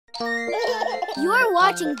You're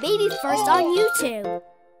watching BabyFirst on YouTube.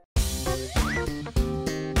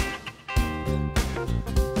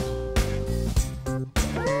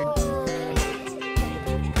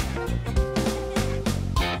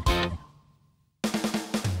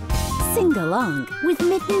 Sing along with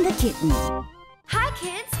Mitten the Kitten. Hi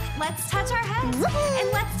kids, let's touch our heads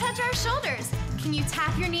and let's touch our shoulders. Can you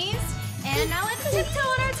tap your knees? And now let's tiptoe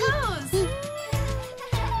on our toes.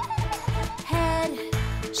 Head,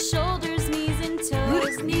 shoulders, knees and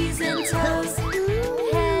toes, knees and toes.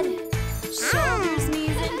 Head, shoulders,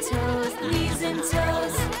 knees and toes, knees and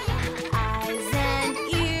toes. Eyes and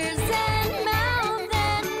ears and mouth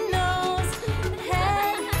and nose.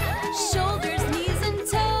 Head, shoulders, knees and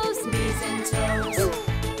toes, knees and toes.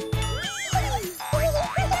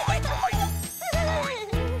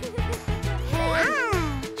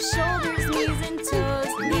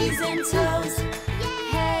 Toes.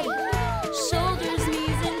 Head, shoulders,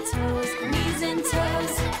 knees and toes, knees and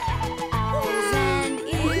toes. Eyes and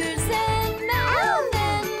ears and mouth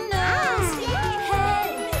and nose.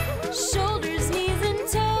 Head, shoulders, knees and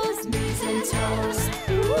toes, knees and toes.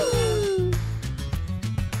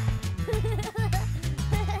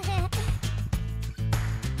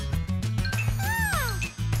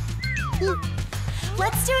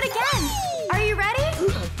 Let's do it again. Are you ready?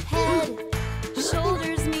 Head,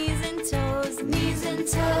 shoulders, knees and toes, knees and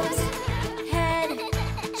toes. Head,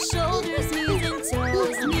 shoulders, knees and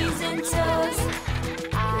toes, knees and toes.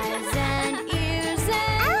 Eyes and ears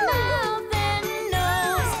and mouth and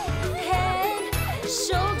nose. Head,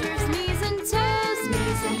 shoulders, knees and toes,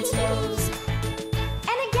 knees and toes.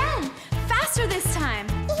 And again, faster this time.